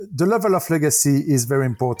The level of legacy is very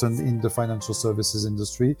important in the financial services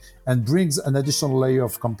industry and brings an additional layer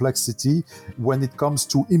of complexity when it comes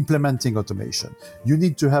to implementing automation. You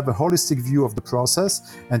need to have a holistic view of the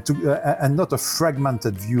process and not a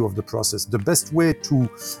fragmented view of the process. The best way to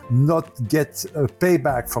not get a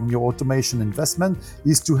payback from your automation investment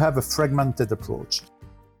is to have a fragmented approach.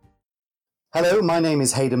 Hello, my name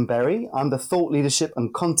is Hayden Berry. I'm the Thought Leadership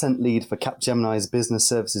and Content Lead for Capgemini's Business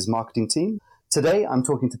Services Marketing team. Today, I'm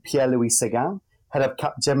talking to Pierre-Louis Séguin, Head of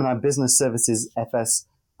Capgemini Business Services FS,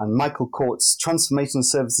 and Michael Courts, Transformation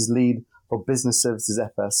Services Lead for Business Services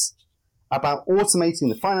FS, about automating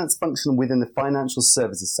the finance function within the financial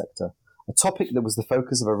services sector, a topic that was the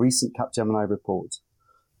focus of a recent Capgemini report.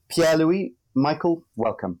 Pierre-Louis, Michael,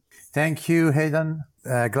 welcome. Thank you, Hayden.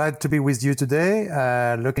 Glad to be with you today.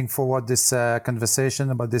 Looking forward to this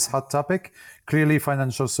conversation about this hot topic. Clearly,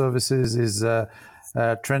 financial services is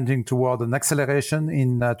trending toward an acceleration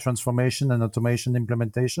in transformation and automation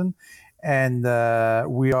implementation. And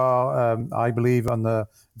we are, I believe, on a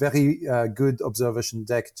very good observation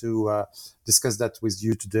deck to discuss that with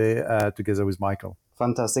you today, together with Michael.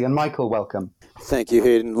 Fantastic. And Michael, welcome. Thank you,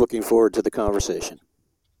 Hayden. Looking forward to the conversation.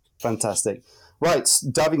 Fantastic. Right,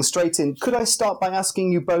 diving straight in, could I start by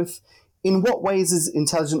asking you both, in what ways is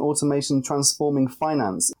intelligent automation transforming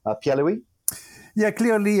finance? Pierre-Louis? Yeah,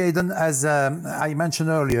 clearly, Aidan, as I mentioned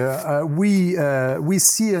earlier, we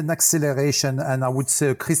see an acceleration and I would say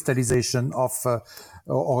a crystallization of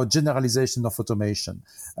or generalization of automation.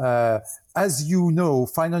 As you know,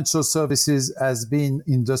 financial services has been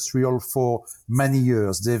industrial for many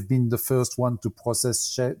years. They've been the first one to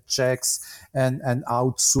process checks and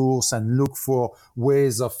outsource and look for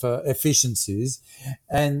ways of efficiencies.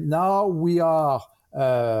 And now we are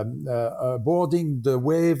boarding the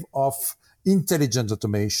wave of intelligent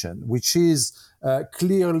automation, which is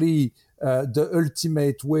clearly the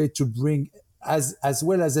ultimate way to bring, as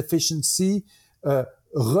well as efficiency,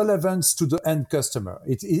 relevance to the end customer.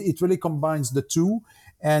 It really combines the two,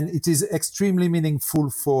 and it is extremely meaningful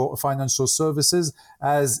for financial services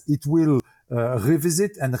as it will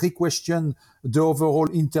revisit and re-question the overall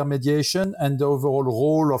intermediation and the overall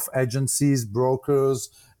role of agencies, brokers,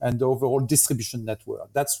 and the overall distribution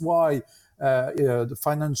network. That's why the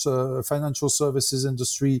financial services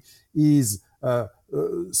industry is,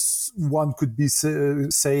 one could be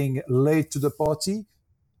saying, late to the party.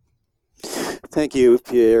 Thank you,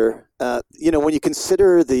 Pierre. When you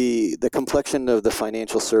consider the complexion of the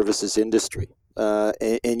financial services industry,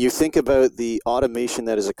 and you think about the automation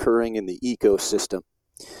that is occurring in the ecosystem,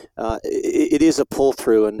 it is a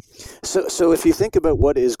pull-through. And so if you think about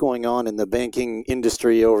what is going on in the banking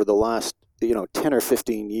industry over the last 10 or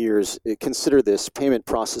 15 years, consider this: payment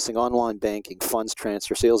processing, online banking, funds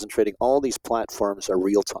transfer, sales and trading. All these platforms are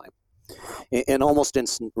real-time and almost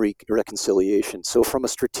instant reconciliation. So from a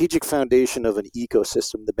strategic foundation of an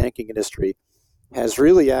ecosystem, the banking industry has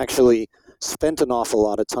really actually spent an awful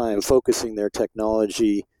lot of time focusing their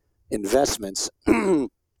technology investments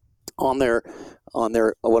on their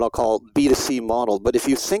what I'll call B2C model. But if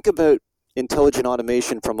you think about intelligent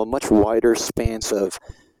automation from a much wider span of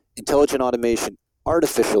intelligent automation,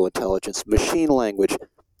 artificial intelligence, machine language,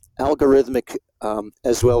 algorithmic,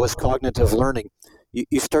 as well as cognitive learning,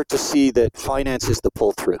 you start to see that finance is the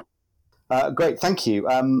pull-through. Great, thank you.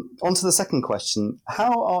 On to the second question.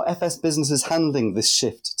 How are FS businesses handling this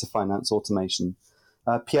shift to finance automation?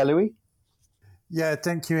 Pierre-Louis? Yeah,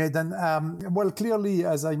 thank you, Aidan. Well, clearly,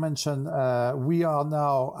 as I mentioned, we are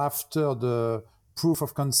now after the proof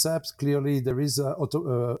of concept. Clearly, there is an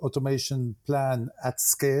automation plan at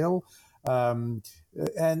scale. And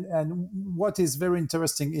what is very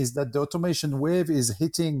interesting is that the automation wave is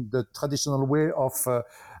hitting the traditional way of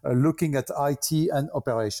looking at IT and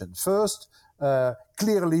operation. First,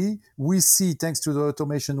 clearly, we see, thanks to the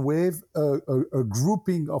automation wave, a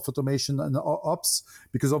grouping of automation and ops,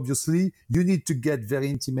 because obviously you need to get very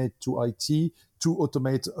intimate to IT to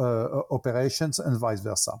automate operations and vice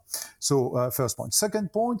versa. So first point.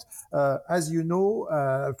 Second point, as you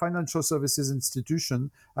know, financial services institutions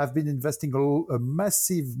have been investing a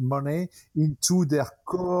massive money into their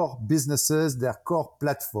core businesses, their core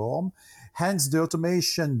platform. Hence, the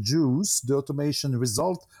automation juice, the automation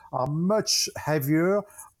result are much heavier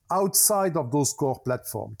outside of those core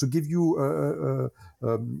platforms. To give you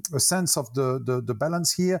a sense of the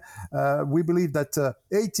balance here, we believe that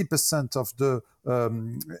 80% of the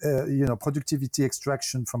productivity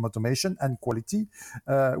extraction from automation and quality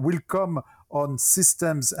will come on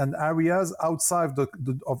systems and areas outside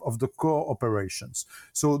of the core operations.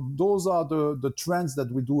 So those are the trends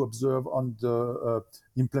that we do observe on the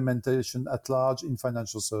implementation at large in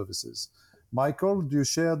financial services. Michael, do you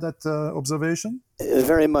share that observation?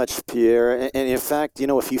 Very much, Pierre. And in fact,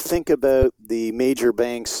 if you think about the major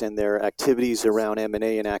banks and their activities around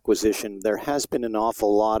M&A and acquisition, there has been an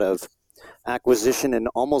awful lot of acquisition and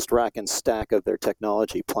almost rack and stack of their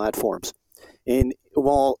technology platforms. And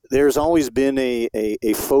while there's always been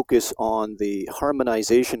a focus on the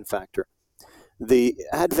harmonization factor, the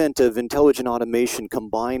advent of intelligent automation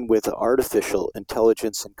combined with artificial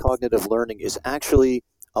intelligence and cognitive learning is actually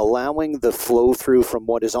allowing the flow through from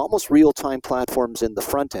what is almost real-time platforms in the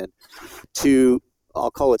front end to, I'll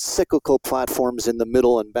call it, cyclical platforms in the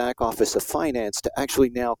middle and back office of finance to actually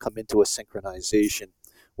now come into a synchronization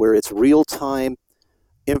where it's real-time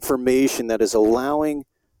information that is allowing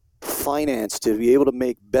finance to be able to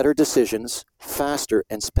make better decisions faster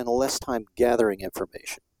and spend less time gathering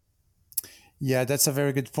information. Yeah, that's a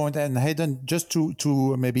very good point. And Hayden, just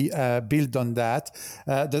to maybe build on that,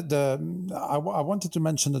 I wanted to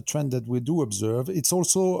mention a trend that we do observe. It's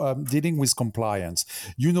also dealing with compliance.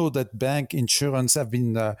 You know that bank, insurance have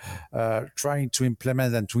been trying to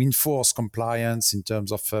implement and to enforce compliance in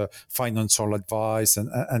terms of financial advice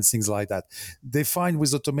and things like that. They find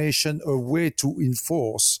with automation a way to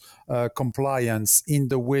enforce compliance in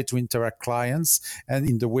the way to interact clients and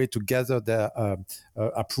in the way to gather their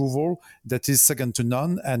approval that is second to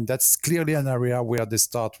none, and that's clearly an area where they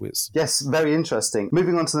start with. Yes, very interesting.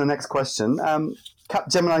 Moving on to the next question.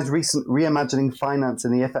 Capgemini's recent Reimagining Finance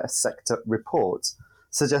in the FS sector report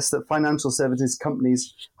suggests that financial services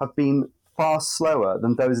companies have been far slower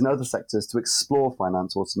than those in other sectors to explore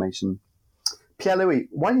finance automation. Pierre-Louis,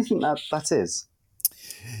 why do you think that is?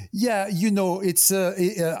 Yeah, it's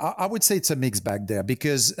I would say it's a mixed bag there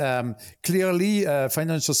because clearly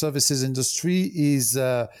financial services industry is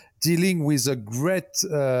dealing with a great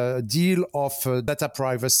deal of data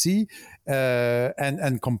privacy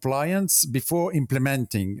and compliance before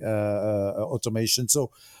implementing automation.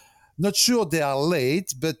 So not sure they are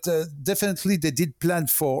late, but definitely they did plan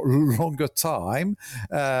for longer time.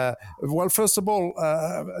 Well, first of all,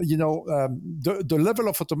 the level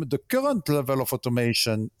of the current level of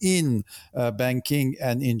automation in banking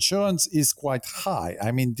and insurance is quite high.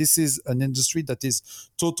 I mean, this is an industry that is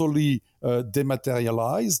totally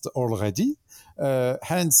dematerialized already.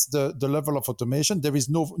 Hence the level of automation. There is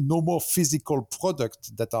no more physical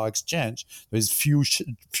product that are exchanged. There is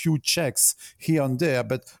few checks here and there,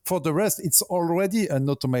 but for the rest, it's already an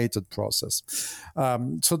automated process.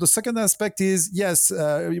 So the second aspect is, yes,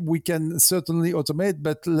 we can certainly automate,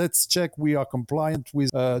 but let's check we are compliant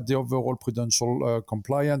with the overall prudential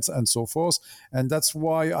compliance and so forth. And that's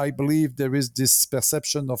why I believe there is this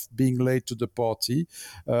perception of being late to the party.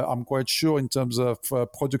 I'm quite sure in terms of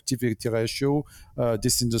productivity ratio,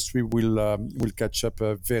 this industry will catch up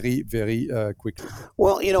very, very quickly.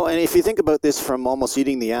 Well, and if you think about this from almost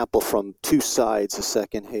eating the apple from two sides a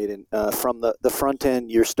second, Hayden, from the front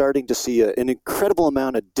end, you're starting to see an incredible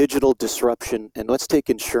amount of digital disruption. And let's take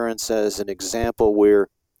insurance as an example where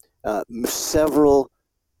several,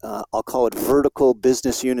 I'll call it vertical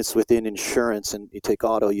business units within insurance, and you take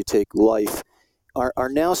auto, you take life, are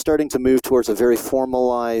now starting to move towards a very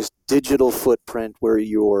formalized digital footprint where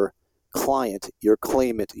your client, your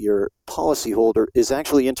claimant, your policyholder is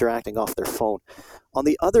actually interacting off their phone. On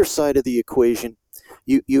the other side of the equation,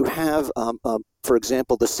 you have, for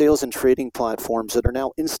example, the sales and trading platforms that are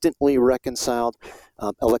now instantly reconciled,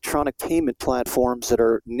 electronic payment platforms that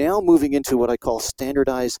are now moving into what I call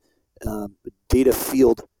standardized data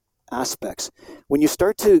field aspects. When you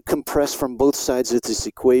start to compress from both sides of this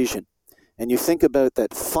equation, and you think about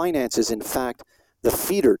that finance is in fact the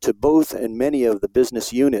feeder to both and many of the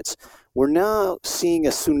business units, we're now seeing a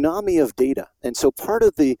tsunami of data. And so part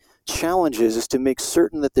of the challenge is to make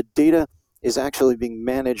certain that the data is actually being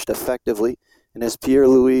managed effectively. And as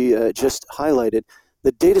Pierre-Louis just highlighted,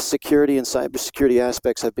 the data security and cybersecurity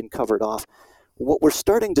aspects have been covered off. What we're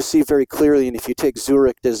starting to see very clearly, and if you take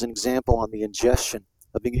Zurich as an example on the ingestion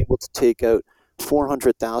of being able to take out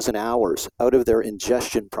 400,000 hours out of their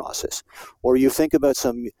ingestion process, or you think about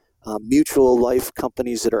some mutual life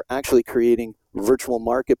companies that are actually creating virtual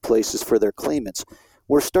marketplaces for their claimants,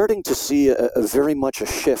 we're starting to see a very much a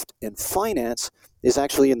shift, and finance is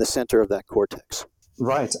actually in the center of that cortex.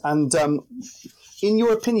 Right. And in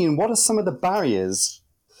your opinion, what are some of the barriers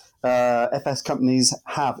FS companies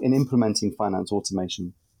have in implementing finance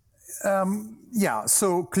automation?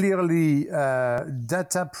 So clearly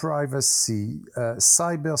data privacy,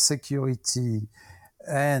 cybersecurity,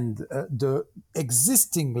 and the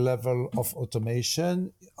existing level of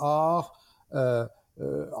automation are, I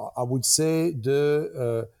would say,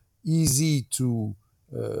 the easy to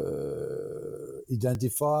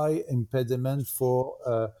identify impediment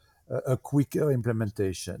for a quicker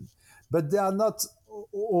implementation. But they are not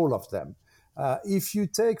all of them. If you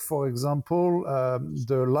take, for example,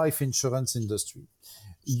 the life insurance industry,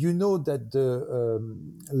 you know that the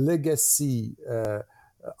legacy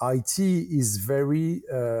IT is very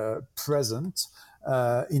present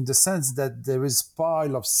in the sense that there is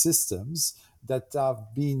pile of systems that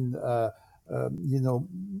have been,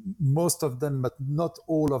 most of them, but not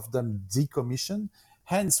all of them, decommissioned.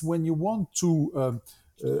 Hence, when you want to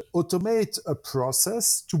automate a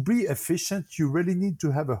process to be efficient, you really need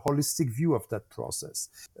to have a holistic view of that process.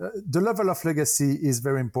 The level of legacy is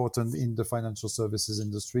very important in the financial services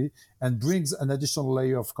industry and brings an additional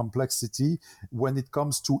layer of complexity when it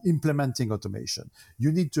comes to implementing automation.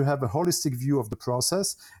 You need to have a holistic view of the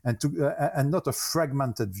process and not a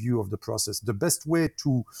fragmented view of the process. The best way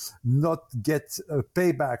to not get a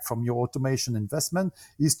payback from your automation investment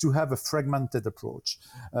is to have a fragmented approach.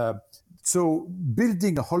 So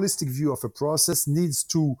building a holistic view of a process needs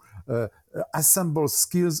to assemble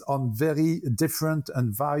skills on very different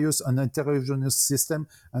and various and heterogeneous systems,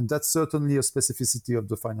 and that's certainly a specificity of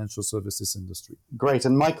the financial services industry. Great.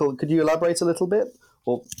 And Michael, could you elaborate a little bit,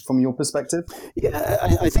 or from your perspective? Yeah,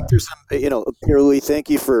 I think there's some, Pierre-Louis, thank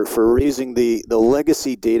you for raising the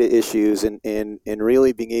legacy data issues and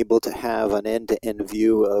really being able to have an end-to-end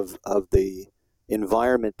view of the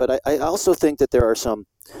environment. But I also think that there are some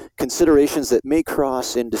considerations that may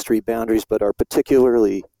cross industry boundaries but are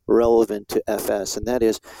particularly relevant to FS, and that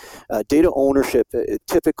is data ownership.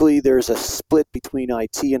 Typically, there's a split between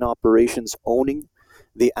IT and operations owning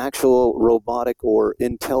the actual robotic or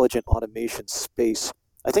intelligent automation space.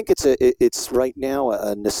 I think it's right now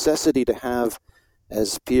a necessity to have,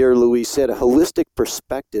 as Pierre-Louis said, a holistic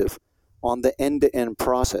perspective on the end-to-end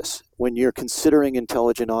process when you're considering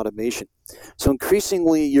intelligent automation. So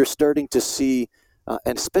increasingly, you're starting to see,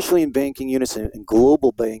 and especially in banking units and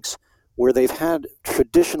global banks, where they've had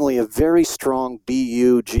traditionally a very strong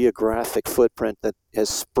BU geographic footprint that has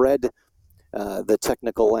spread the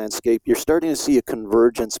technical landscape, you're starting to see a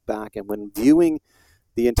convergence back. And when viewing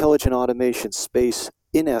the intelligent automation space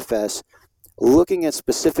in FS, looking at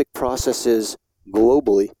specific processes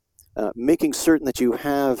globally, making certain that you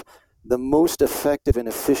have the most effective and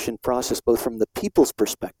efficient process, both from the people's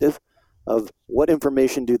perspective of what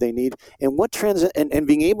information do they need and what and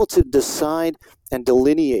being able to decide and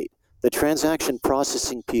delineate the transaction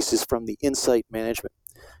processing pieces from the insight management.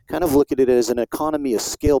 Kind of look at it as an economy of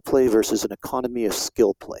scale play versus an economy of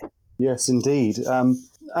skill play. Yes, indeed.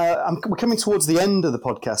 We're coming towards the end of the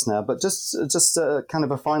podcast now, but just kind of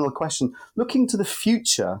a final question. Looking to the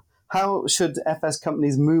future, how should FS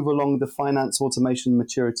companies move along the finance automation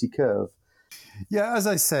maturity curve? Yeah, as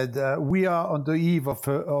I said, we are on the eve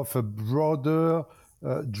of a broader,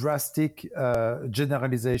 drastic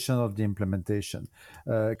generalization of the implementation.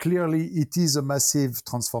 Clearly, it is a massive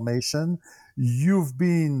transformation. You've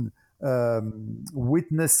been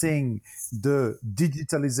witnessing the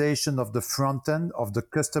digitalization of the front end of the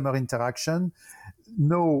customer interaction.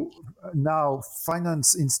 Now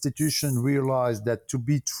finance institutions realize that to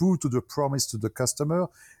be true to the promise to the customer,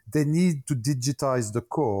 they need to digitize the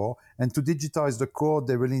core. And to digitize the core,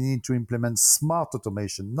 they really need to implement smart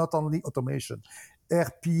automation, not only automation.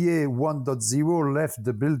 RPA 1.0 left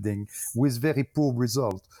the building with very poor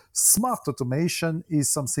result. Smart automation is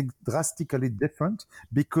something drastically different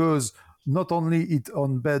because not only it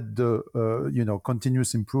embed the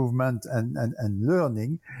continuous improvement and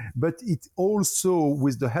learning, but it also,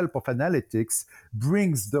 with the help of analytics,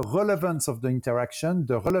 brings the relevance of the interaction,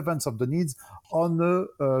 the relevance of the needs on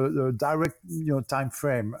a direct time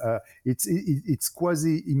frame. It's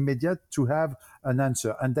quasi immediate to have an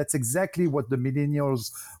answer, and that's exactly what the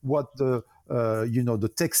millennials, what the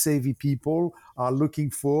tech savvy people are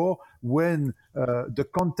looking for when the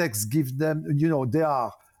context gives them. They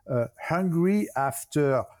are hungry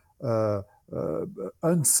after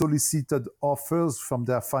unsolicited offers from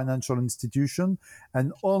their financial institution,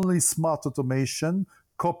 and only smart automation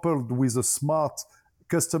coupled with a smart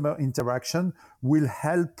customer interaction will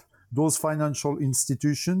help those financial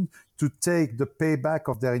institutions to take the payback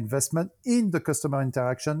of their investment in the customer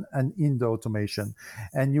interaction and in the automation.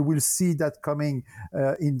 And you will see that coming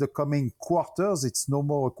in the coming quarters. It's no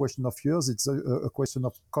more a question of years, it's a question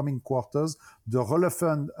of coming quarters. The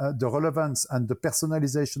relevance and the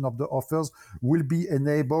personalization of the offers will be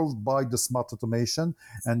enabled by the smart automation.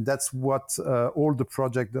 And that's what all the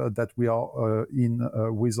projects that we are in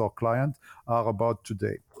with our client are about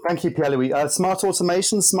today. Thank you, Pierre-Louis. Smart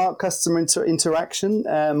automation, smart customer interaction.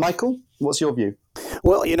 Michael, what's your view?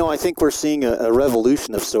 Well, I think we're seeing a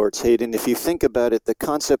revolution of sorts, Hayden. If you think about it, the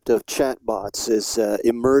concept of chatbots is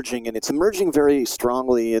emerging, and it's emerging very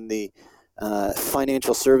strongly in the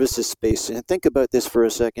financial services space. And think about this for a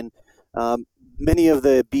second. Many of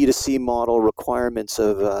the B2C model requirements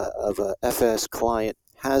of a FS client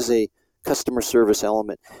has a customer service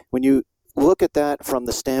element. When you look at that from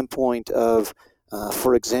the standpoint of,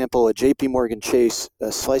 for example, a JP Morgan Chase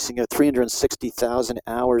slicing out 360,000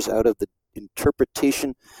 hours out of the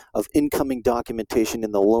interpretation of incoming documentation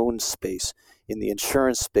in the loan space, in the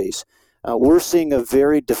insurance space, we're seeing a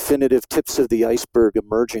very definitive tips of the iceberg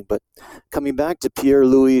emerging. But coming back to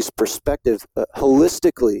Pierre-Louis' perspective,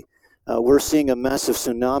 holistically, we're seeing a massive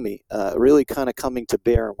tsunami really kind of coming to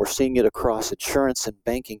bear, and we're seeing it across insurance and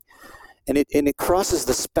banking. And it crosses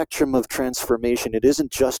the spectrum of transformation. It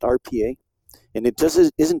isn't just RPA, and it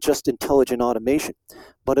isn't just intelligent automation,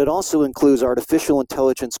 but it also includes artificial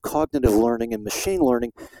intelligence, cognitive learning, and machine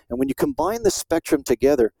learning. And when you combine the spectrum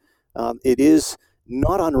together, it is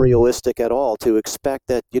not unrealistic at all to expect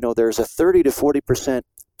that there's a 30 to 40%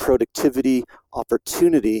 productivity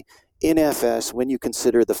opportunity in FS when you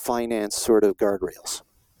consider the finance sort of guardrails.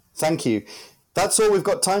 Thank you. That's all we've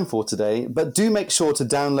got time for today, but do make sure to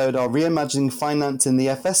download our Reimagining Finance in the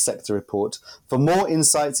FS Sector report for more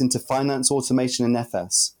insights into finance automation in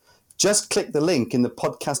FS. Just click the link in the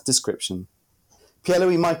podcast description.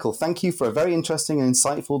 Pierre-Louis, Michael, thank you for a very interesting and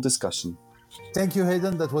insightful discussion. Thank you,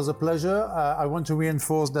 Hayden. That was a pleasure. I want to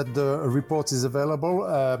reinforce that the report is available.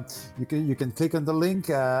 You can click on the link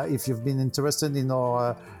if you've been interested in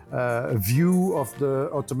our view of the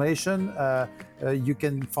automation. You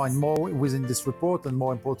can find more within this report, and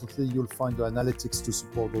more importantly, you'll find the analytics to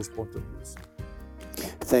support those point of views.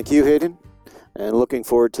 Thank you, Hayden, and looking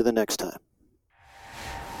forward to the next time.